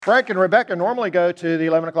Frank and Rebecca normally go to the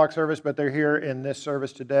 11 o'clock service, but they're here in this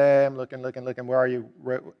service today. I'm looking. Where are you?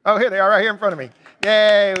 Oh, here they are, right here in front of me.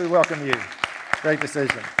 Yay, we welcome you. Great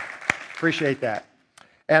decision. Appreciate that.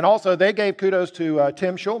 And also, they gave kudos to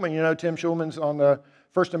Tim Schulman. You know, Tim Schulman's on the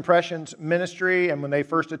First Impressions ministry, and when they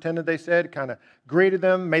first attended, they said, kind of greeted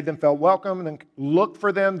them, made them feel welcome, and then looked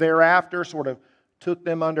for them thereafter, sort of took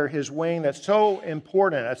them under his wing. That's so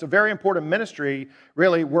important. That's a very important ministry.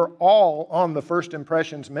 Really, we're all on the First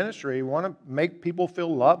Impressions ministry. We want to make people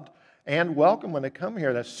feel loved and welcome when they come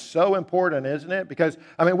here. That's so important, isn't it? Because,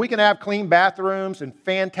 we can have clean bathrooms and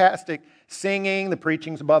fantastic singing. The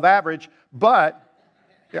preaching's above average. But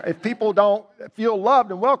if people don't feel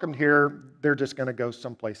loved and welcomed here, they're just going to go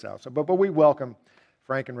someplace else. But we welcome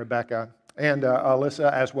Frank and Rebecca and Alyssa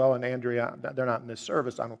as well, and Andrea. They're not in this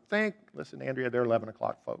service, I don't think. Listen, Andrea, they're 11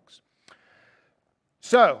 o'clock folks.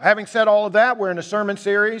 So, having said all of that, we're in a sermon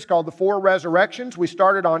series called The Four Resurrections. We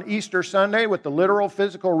started on Easter Sunday with the literal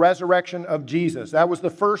physical resurrection of Jesus. That was the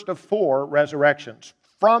first of four resurrections.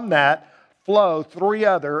 From that flow three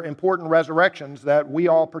other important resurrections that we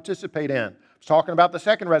all participate in. I was talking about the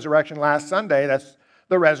second resurrection last Sunday. That's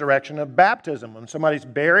the resurrection of baptism. When somebody's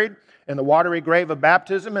buried in the watery grave of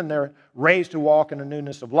baptism and they're raised to walk in the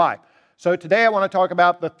newness of life. So today I want to talk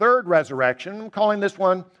about the third resurrection. I'm calling this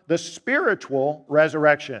one the spiritual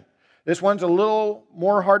resurrection. This one's a little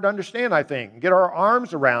more hard to understand, I think. Get our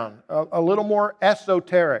arms around, a little more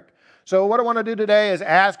esoteric. So what I want to do today is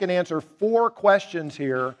ask and answer four questions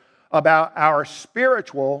here about our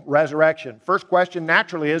spiritual resurrection. First question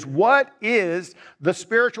naturally is, what is the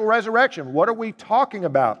spiritual resurrection? What are we talking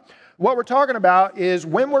about? What we're talking about is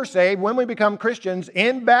when we're saved, when we become Christians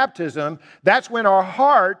in baptism, that's when our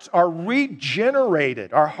hearts are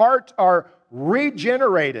regenerated. Our hearts are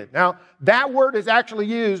regenerated. Now, that word is actually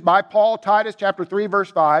used by Paul, Titus chapter 3, verse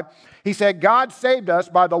 5. He said, God saved us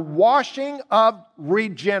by the washing of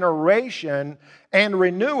regeneration and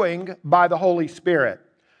renewing by the Holy Spirit.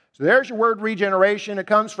 So there's your word regeneration. It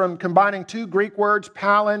comes from combining two Greek words,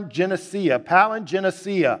 palingenesia.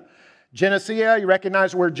 Palingenesia. Genesia, you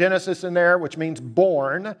recognize the word Genesis in there, which means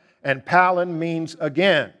born, and palin means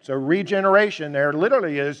again. So regeneration there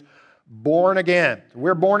literally is born again. So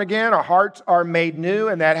we're born again, our hearts are made new,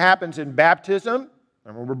 and that happens in baptism.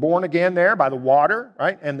 And we're born again there by the water,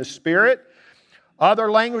 right, and the Spirit.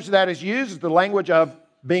 Other language that is used is the language of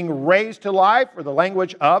being raised to life, or the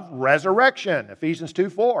language of resurrection. Ephesians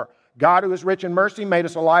 2:4. God, who is rich in mercy, made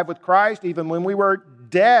us alive with Christ, even when we were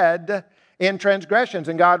dead in transgressions,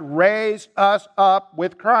 and God raised us up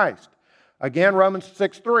with Christ. Again, Romans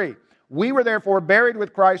 6:3. We were therefore buried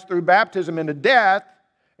with Christ through baptism into death,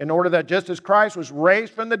 in order that just as Christ was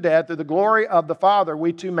raised from the dead through the glory of the Father,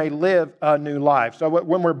 we too may live a new life. So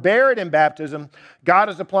when we're buried in baptism, God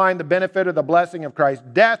is applying the benefit of the blessing of Christ's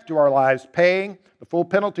death to our lives, paying the full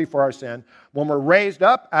penalty for our sin. When we're raised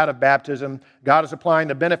up out of baptism, God is applying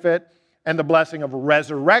the benefit and the blessing of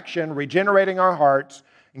resurrection, regenerating our hearts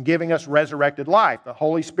and giving us resurrected life. The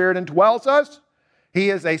Holy Spirit indwells us. He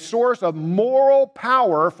is a source of moral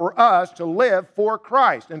power for us to live for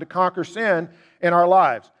Christ and to conquer sin in our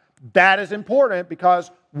lives. That is important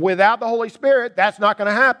because without the Holy Spirit, that's not going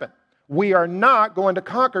to happen. We are not going to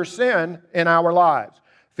conquer sin in our lives.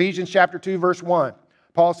 Ephesians chapter 2, verse 1.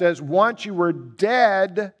 Paul says, once you were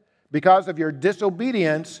dead because of your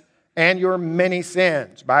disobedience and your many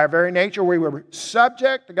sins. By our very nature, we were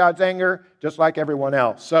subject to God's anger just like everyone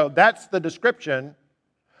else. So that's the description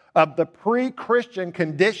of the pre-Christian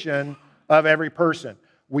condition of every person.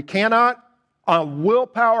 We cannot, on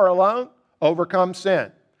willpower alone, overcome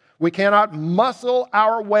sin. We cannot muscle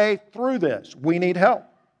our way through this. We need help.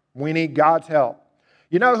 We need God's help.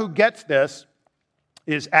 You know who gets this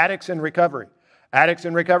is Addicts in Recovery. Addicts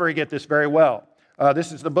in Recovery get this very well.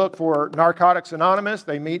 This is the book for Narcotics Anonymous.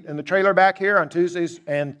 They meet in the trailer back here on Tuesdays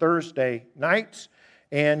and Thursday nights.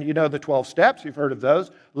 And you know the 12 steps. You've heard of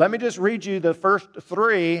those. Let me just read you the first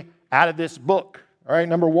three out of this book. All right,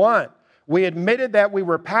 number one, we admitted that we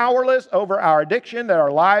were powerless over our addiction, that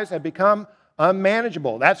our lives had become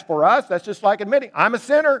unmanageable. That's for us. That's just like admitting, I'm a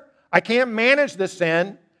sinner. I can't manage this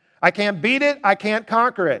sin. I can't beat it. I can't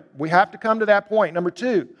conquer it. We have to come to that point. Number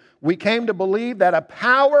two, we came to believe that a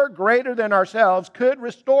power greater than ourselves could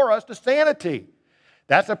restore us to sanity.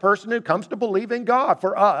 That's a person who comes to believe in God.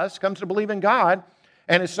 For us, comes to believe in God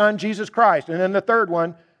and His Son, Jesus Christ. And then the third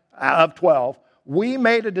one of 12, we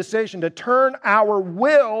made a decision to turn our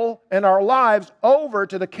will and our lives over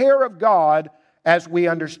to the care of God as we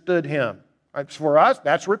understood Him. For us,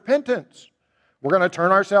 that's repentance. We're going to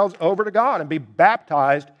turn ourselves over to God and be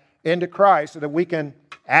baptized into Christ so that we can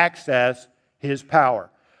access His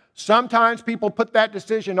power. Sometimes people put that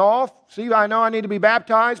decision off. See, I know I need to be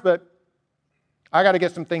baptized, but I got to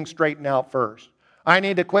get some things straightened out first. I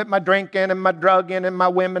need to quit my drinking and my drugging and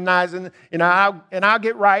my womanizing, and I'll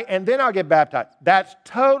get right, and then I'll get baptized. That's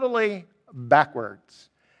totally backwards.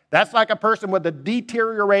 That's like a person with a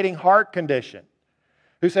deteriorating heart condition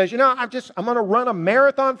who says, I'm going to run a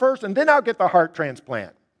marathon first, and then I'll get the heart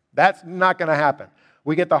transplant. That's not going to happen.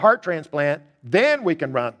 We get the heart transplant, then we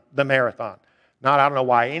can run the marathon. I don't know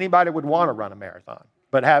why anybody would want to run a marathon.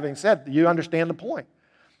 But having said, you understand the point.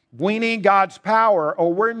 We need God's power,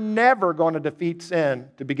 or we're never going to defeat sin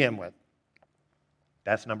to begin with.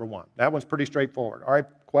 That's number one. That one's pretty straightforward. All right,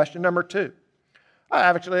 question number two. I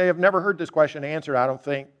actually have never heard this question answered, I don't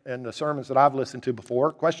think, in the sermons that I've listened to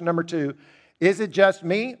before. Question number two, is it just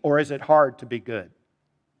me, or is it hard to be good?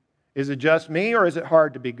 Is it just me, or is it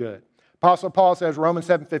hard to be good? Apostle Paul says, Romans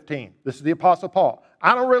 7:15. This is the Apostle Paul.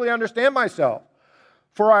 I don't really understand myself.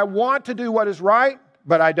 For I want to do what is right,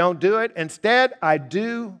 but I don't do it. Instead, I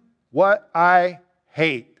do what I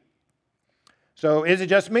hate. So is it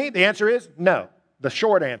just me? The answer is no. The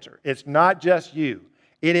short answer, it's not just you.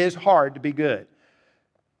 It is hard to be good.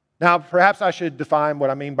 Now, perhaps I should define what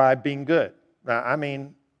I mean by being good. I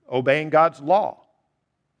mean obeying God's law.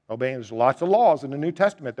 There's lots of laws in the New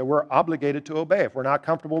Testament that we're obligated to obey. If we're not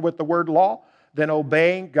comfortable with the word law, then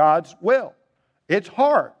obeying God's will. It's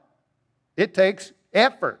hard. It takes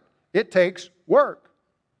effort. It takes work.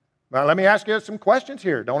 Now, let me ask you some questions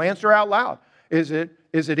here. Don't answer out loud. Is it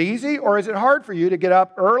easy, or is it hard for you to get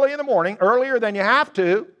up early in the morning, earlier than you have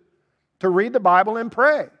to read the Bible and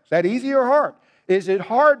pray? Is that easy or hard? Is it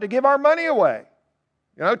hard to give our money away,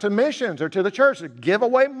 to missions or to the church, to give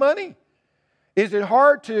away money? Is it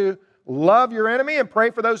hard to love your enemy and pray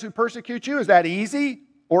for those who persecute you? Is that easy,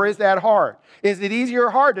 or is that hard? Is it easy or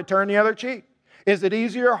hard to turn the other cheek? Is it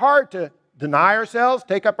easy or hard to deny ourselves,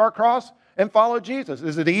 take up our cross, and follow Jesus?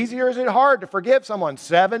 Is it easy, or is it hard to forgive someone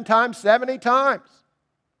 7 times, 70 times?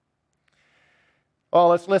 Well,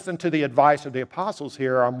 let's listen to the advice of the apostles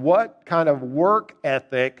here on what kind of work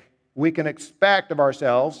ethic we can expect of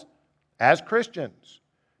ourselves as Christians.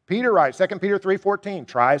 Peter writes, 2 Peter 3:14,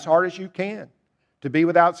 try as hard as you can to be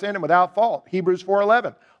without sin and without fault. Hebrews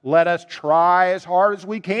 4:11, let us try as hard as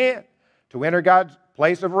we can to enter God's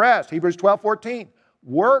place of rest. Hebrews 12:14,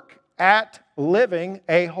 work at living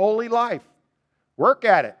a holy life. Work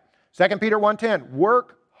at it. 2 Peter 1:10,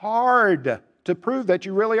 work hard to prove that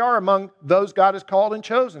you really are among those God has called and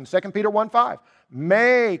chosen. 2 Peter 1:5,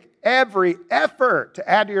 make every effort to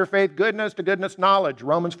add to your faith goodness, to goodness knowledge.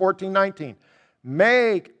 Romans 14:19,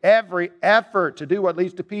 make every effort to do what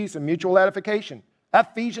leads to peace and mutual edification.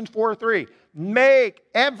 Ephesians 4:3, make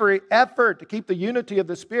every effort to keep the unity of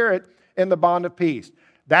the Spirit in the bond of peace.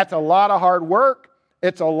 That's a lot of hard work.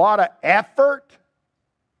 It's a lot of effort.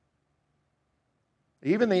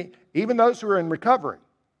 Even those who are in recovery,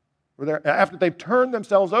 after they've turned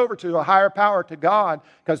themselves over to a higher power, to God,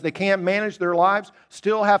 because they can't manage their lives,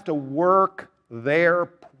 still have to work their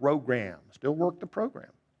program. Still work the program.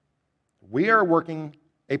 We are working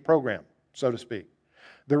a program, so to speak.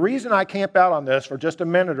 The reason I camp out on this for just a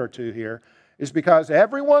minute or two here is because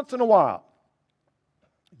every once in a while,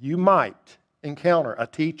 you might encounter a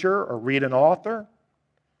teacher or read an author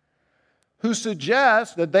who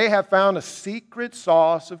suggests that they have found a secret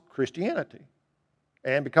sauce of Christianity.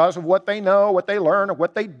 And because of what they know, what they learn, or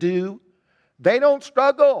what they do, they don't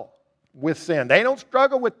struggle with sin. They don't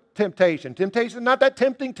struggle with temptation. Temptation is not that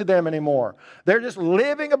tempting to them anymore. They're just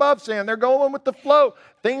living above sin. They're going with the flow.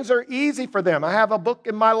 Things are easy for them. I have a book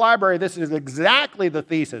in my library. This is exactly the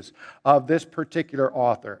thesis of this particular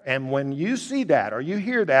author. And when you see that or you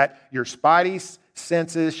hear that, your spidey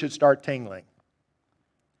senses should start tingling.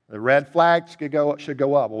 The red flags should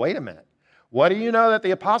go up. Well, wait a minute. What do you know that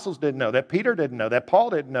the apostles didn't know, that Peter didn't know, that Paul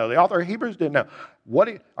didn't know, the author of Hebrews didn't know?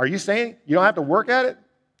 Are you saying you don't have to work at it?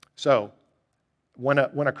 So when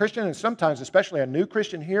a Christian, and sometimes especially a new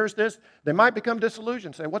Christian, hears this, they might become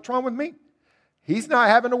disillusioned, say, what's wrong with me? He's not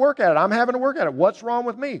having to work at it. I'm having to work at it. What's wrong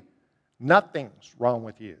with me? Nothing's wrong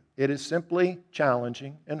with you. It is simply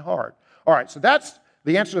challenging and hard. All right, so that's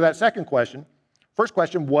the answer to that second question. First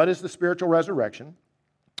question, what is the spiritual resurrection?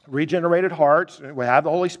 Regenerated hearts, we have the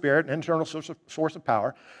Holy Spirit, an internal source of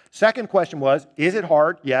power. Second question was, is it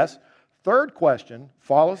hard? Yes. Third question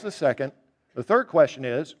follows the second. The third question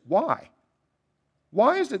is, why?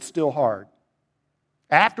 Why is it still hard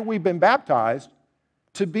after we've been baptized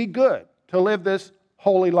to be good, to live this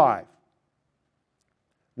holy life?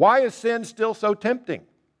 Why is sin still so tempting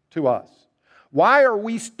to us? Why are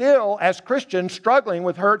we still, as Christians, struggling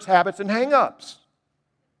with hurts, habits, and hang-ups?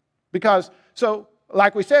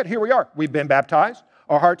 Like we said, here we are. We've been baptized.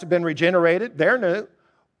 Our hearts have been regenerated. They're new.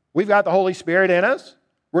 We've got the Holy Spirit in us.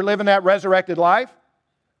 We're living that resurrected life.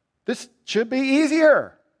 This should be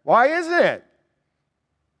easier. Why isn't it?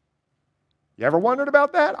 You ever wondered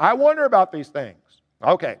about that? I wonder about these things.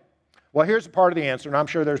 Okay. Well, here's a part of the answer, and I'm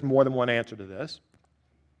sure there's more than one answer to this.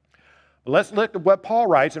 But let's look at what Paul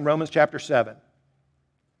writes in Romans chapter 7.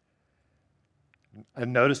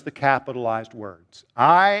 And notice the capitalized words.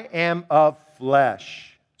 I am of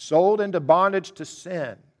flesh, sold into bondage to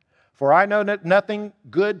sin. For I know that nothing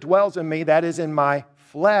good dwells in me, that is in my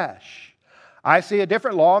flesh. I see a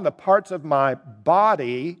different law in the parts of my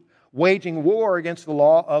body, waging war against the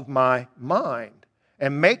law of my mind,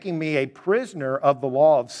 and making me a prisoner of the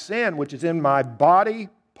law of sin, which is in my body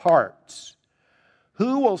parts.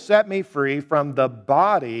 Who will set me free from the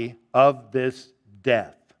body of this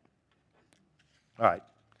death? All right.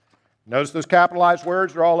 Notice those capitalized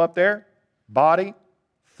words are all up there. Body,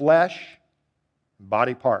 flesh,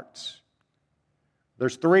 body parts.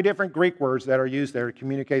 There's 3 different Greek words that are used there to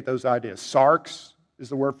communicate those ideas. Sarx is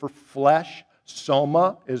the word for flesh.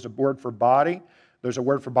 Soma is a word for body. There's a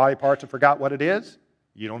word for body parts. I forgot what it is.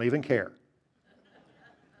 You don't even care.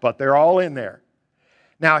 But they're all in there.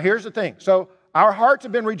 Now, here's the thing. So our hearts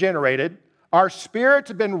have been regenerated. Our spirits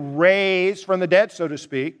have been raised from the dead, so to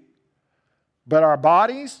speak. But our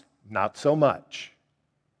bodies, not so much.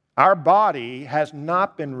 Our body has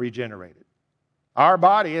not been regenerated. Our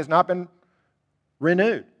body has not been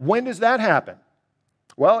renewed. When does that happen?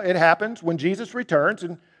 Well, it happens when Jesus returns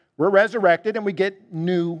and we're resurrected and we get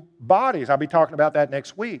new bodies. I'll be talking about that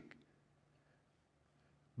next week.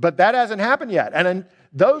 But that hasn't happened yet. And in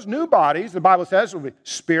those new bodies, the Bible says, will be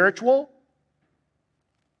spiritual,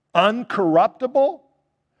 uncorruptible,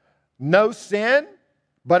 no sin.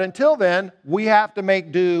 But until then, we have to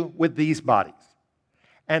make do with these bodies.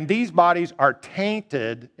 And these bodies are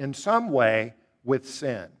tainted in some way with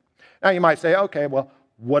sin. Now you might say, okay, well,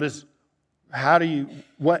 what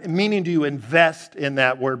meaning do you invest in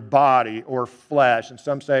that word body or flesh? And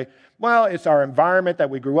some say, well, it's our environment that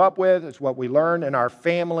we grew up with. It's what we learned in our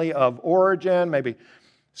family of origin. Maybe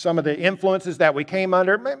some of the influences that we came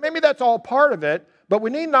under. Maybe that's all part of it. But we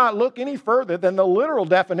need not look any further than the literal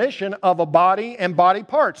definition of a body and body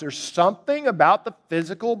parts. There's something about the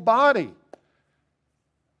physical body.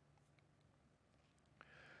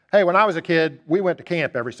 Hey, when I was a kid, we went to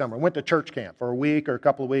camp every summer. We went to church camp for a week or a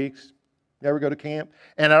couple of weeks. You ever go to camp?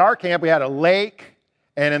 And at our camp, we had a lake.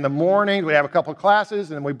 And in the morning, we'd have a couple of classes.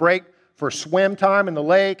 And then we break for swim time in the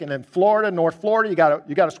lake. And in Florida, North Florida, you got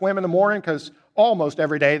to swim in the morning because almost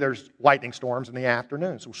every day there's lightning storms in the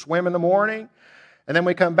afternoon. So we swim in the morning. And then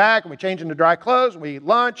we come back and we change into dry clothes, and we eat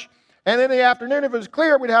lunch. And then in the afternoon, if it was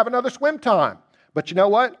clear, we'd have another swim time. But you know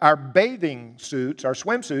what? Our bathing suits, our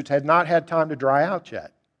swimsuits, had not had time to dry out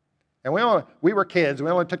yet. And we were kids. We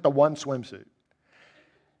only took the one swimsuit.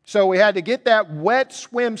 So we had to get that wet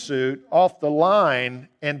swimsuit off the line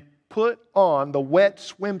and put on the wet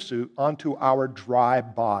swimsuit onto our dry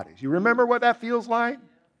bodies. You remember what that feels like?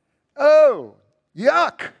 Oh,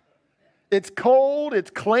 yuck. It's cold, it's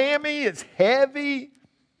clammy, it's heavy.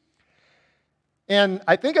 And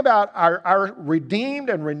I think about our redeemed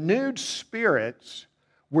and renewed spirits.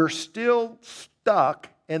 We're still stuck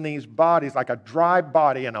in these bodies like a dry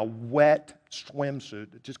body in a wet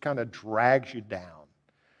swimsuit that just kind of drags you down.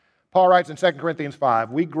 Paul writes in 2 Corinthians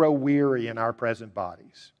 5, we grow weary in our present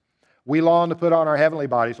bodies. We long to put on our heavenly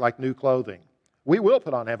bodies like new clothing. We will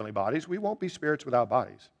put on heavenly bodies. We won't be spirits without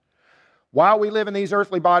bodies. While we live in these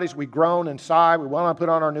earthly bodies, we groan and sigh. We want to put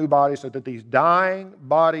on our new bodies so that these dying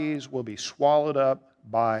bodies will be swallowed up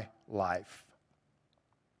by life.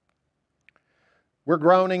 We're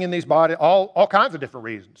groaning in these bodies, all kinds of different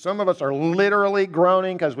reasons. Some of us are literally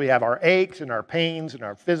groaning because we have our aches and our pains and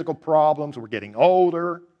our physical problems. We're getting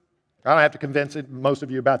older. I don't have to convince most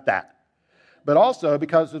of you about that. But also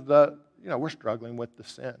because of we're struggling with the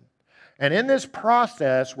sin. And in this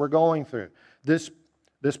process we're going through, this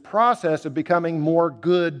process of becoming more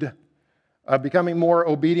good, of becoming more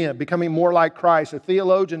obedient, becoming more like Christ. The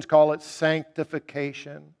theologians call it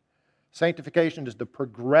sanctification. Sanctification is the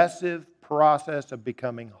progressive process of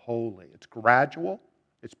becoming holy. It's gradual,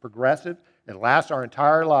 it's progressive, it lasts our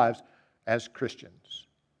entire lives as Christians.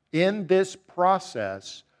 In this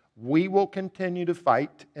process, we will continue to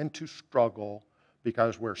fight and to struggle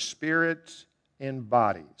because we're spirits in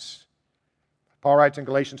bodies. Paul writes in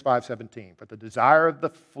Galatians 5:17, for the desire of the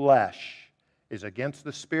flesh is against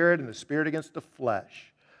the spirit, and the spirit against the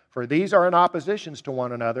flesh. For these are in oppositions to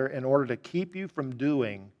one another in order to keep you from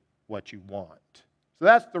doing what you want. So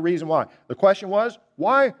that's the reason why. The question was,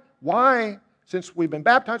 why Since we've been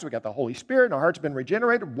baptized, we got the Holy Spirit, and our heart's been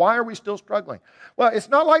regenerated. Why are we still struggling? Well, it's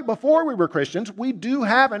not like before we were Christians. We do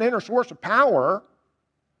have an inner source of power,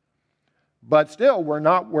 but still, we're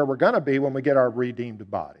not where we're going to be when we get our redeemed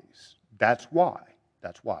bodies. That's why.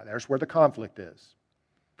 That's why. There's where the conflict is.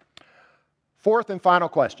 Fourth and final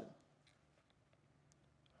question.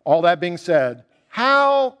 All that being said,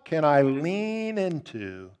 how can I lean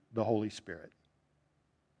into the Holy Spirit?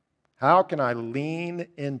 How can I lean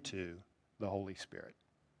into the Holy Spirit?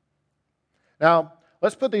 Now,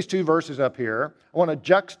 let's put these two verses up here. I want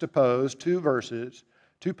to juxtapose two verses,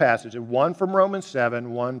 two passages, one from Romans 7,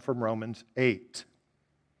 one from Romans 8.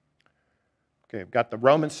 Okay, I've got the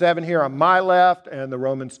Romans 7 here on my left and the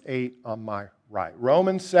Romans 8 on my right.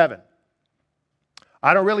 Romans 7.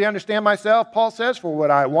 I don't really understand myself, Paul says, for what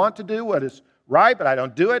I want to do, what is right, but I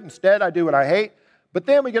don't do it. Instead, I do what I hate. But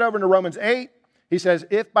then we get over into Romans 8. He says,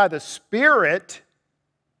 if by the Spirit,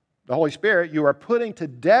 the Holy Spirit, you are putting to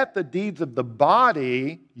death the deeds of the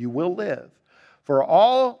body, you will live. For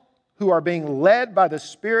all who are being led by the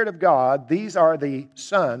Spirit of God, these are the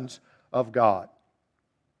sons of God.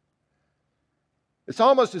 It's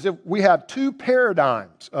almost as if we have two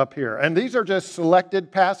paradigms up here. And these are just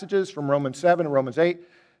selected passages from Romans 7 and Romans 8.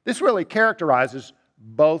 This really characterizes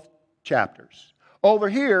both chapters. Over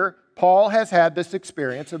here, Paul has had this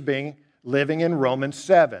experience of living in Romans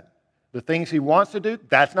 7. The things he wants to do,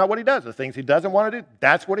 that's not what he does. The things he doesn't want to do,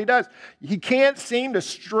 that's what he does. He can't seem to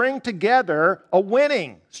string together a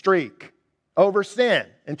winning streak over sin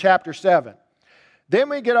in chapter 7. Then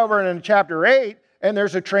we get over into chapter 8, and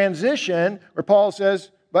there's a transition where Paul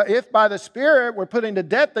says, but if by the Spirit we're putting to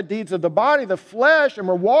death the deeds of the body, the flesh, and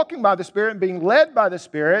we're walking by the Spirit and being led by the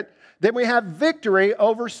Spirit, then we have victory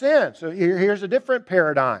over sin. So here's a different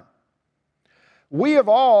paradigm. We have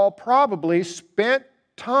all probably spent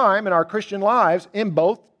time in our Christian lives in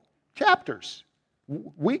both chapters.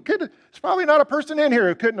 There's probably not a person in here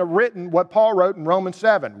who couldn't have written what Paul wrote in Romans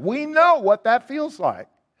 7. We know what that feels like.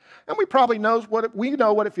 And we probably know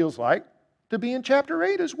what it feels like to be in chapter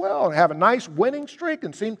 8 as well and have a nice winning streak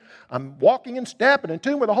and see I'm walking in step and in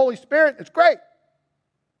tune with the Holy Spirit. It's great.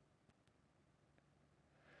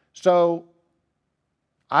 So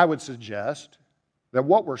I would suggest that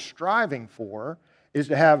what we're striving for is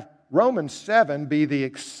to have Romans 7 be the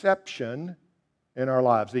exception in our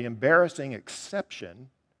lives, the embarrassing exception,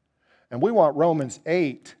 and we want Romans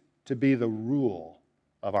 8 to be the rule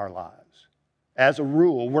of our lives. As a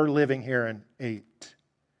rule, we're living here in 8.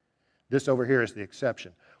 This over here is the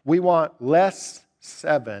exception. We want less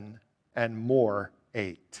 7 and more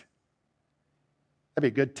 8. That'd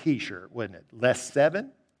be a good t-shirt, wouldn't it? Less 7,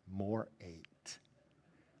 more 8.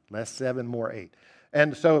 Less 7, more 8.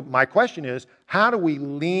 And so my question is, how do we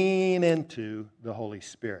lean into the Holy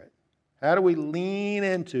Spirit? How do we lean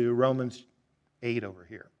into Romans 8 over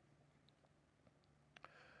here?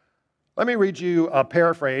 Let me read you a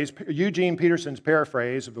paraphrase, Eugene Peterson's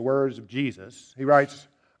paraphrase of the words of Jesus. He writes,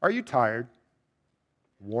 are you tired,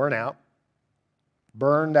 worn out,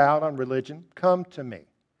 burned out on religion? Come to me.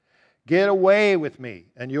 Get away with me,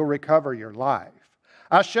 and you'll recover your life.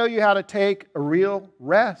 I'll show you how to take a real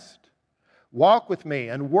rest. Walk with me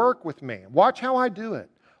and work with me. Watch how I do it.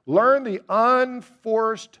 Learn the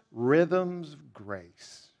unforced rhythms of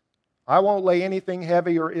grace. I won't lay anything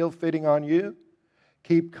heavy or ill-fitting on you.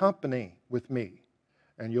 Keep company with me,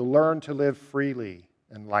 and you'll learn to live freely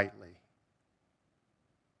and lightly.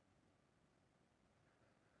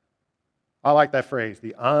 I like that phrase,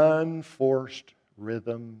 the unforced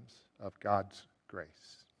rhythms of God's grace.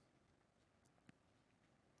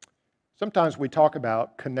 Sometimes we talk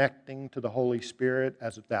about connecting to the Holy Spirit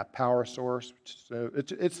as that power source. So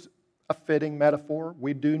it's a fitting metaphor.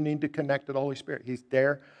 We do need to connect to the Holy Spirit. He's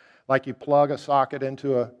there like you plug a socket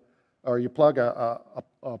into or you plug a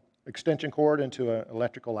extension cord into an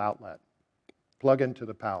electrical outlet. Plug into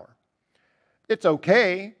the power. It's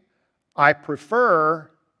okay. I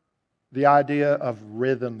prefer the idea of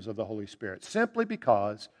rhythms of the Holy Spirit simply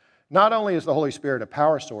because not only is the Holy Spirit a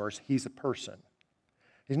power source, He's a person.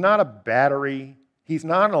 He's not a battery. He's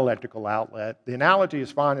not an electrical outlet. The analogy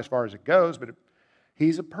is fine as far as it goes, but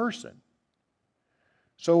He's a person.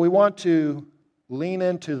 So we want to lean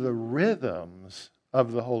into the rhythms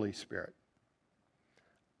of the Holy Spirit.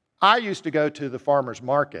 I used to go to the farmer's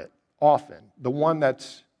market often, the one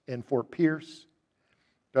that's in Fort Pierce.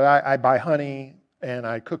 I buy honey, and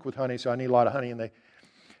I cook with honey, so I need a lot of honey.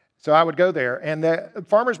 So I would go there. And the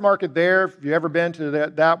farmer's market there, if you've ever been to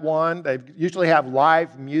that one, they usually have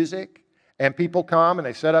live music. And people come and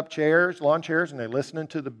they set up chairs, lawn chairs, and they're listening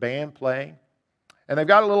to the band playing. And they've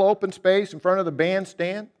got a little open space in front of the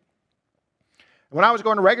bandstand. When I was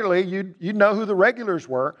going regularly, you'd know who the regulars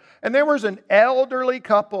were. And there was an elderly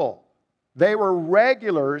couple. They were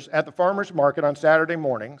regulars at the farmer's market on Saturday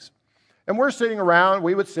mornings. And we're sitting around,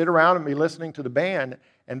 we would sit around and be listening to the band,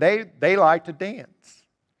 and they liked to dance.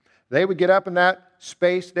 They would get up in that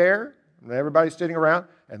space there, and everybody's sitting around,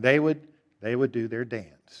 and they would do their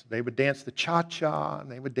dance. They would dance the cha-cha,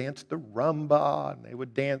 and they would dance the rumba, and they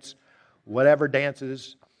would dance whatever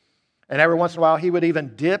dances. And every once in a while, he would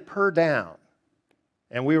even dip her down.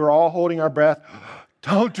 And we were all holding our breath.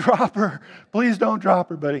 Don't drop her. Please don't drop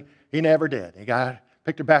her. But he never did. He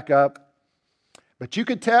picked her back up. But you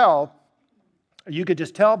could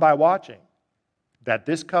just tell by watching that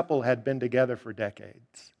this couple had been together for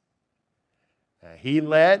decades. He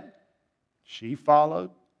led, she followed,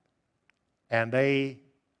 and they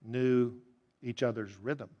knew each other's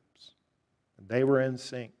rhythms. They were in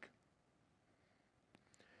sync.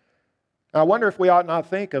 I wonder if we ought not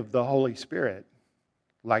think of the Holy Spirit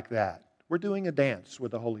like that. We're doing a dance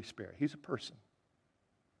with the Holy Spirit. He's a person.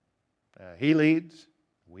 He leads,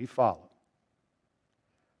 we follow.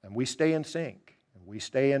 And we stay in sync, and we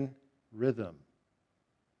stay in rhythm.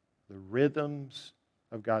 The rhythms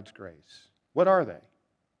of God's grace. What are they?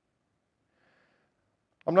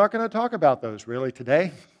 I'm not going to talk about those really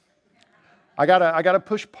today. I gotta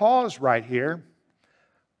push pause right here,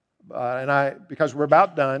 because we're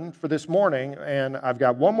about done for this morning, and I've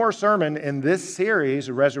got one more sermon in this series,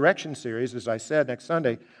 a resurrection series, as I said, next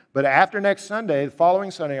Sunday. But after next Sunday, the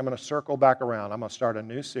following Sunday, I'm going to circle back around. I'm going to start a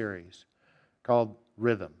new series called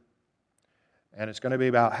Rhythm, and it's going to be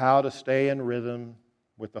about how to stay in rhythm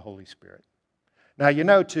with the Holy Spirit. Now, you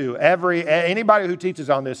know, too, anybody who teaches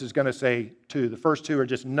on this is going to say, too, the first two are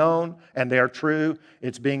just known, and they are true.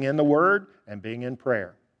 It's being in the Word and being in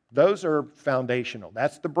prayer. Those are foundational.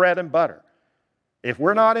 That's the bread and butter. If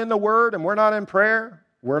we're not in the Word and we're not in prayer,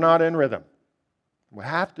 we're not in rhythm. We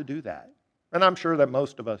have to do that. And I'm sure that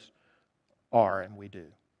most of us are, and we do.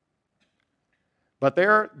 But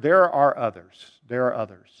there are others. There are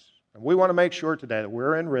others. And we want to make sure today that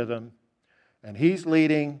we're in rhythm, and He's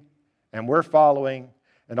leading, and we're following.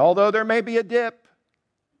 And although there may be a dip,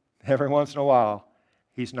 every once in a while,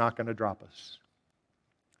 He's not going to drop us.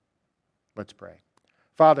 Let's pray.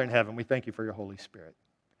 Father in heaven, we thank You for Your Holy Spirit.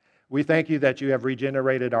 We thank You that You have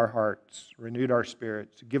regenerated our hearts, renewed our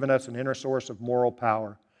spirits, given us an inner source of moral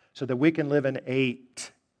power so that we can live in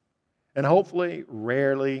 8 and hopefully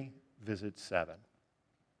rarely visit 7.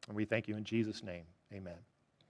 And we thank You in Jesus' name. Amen.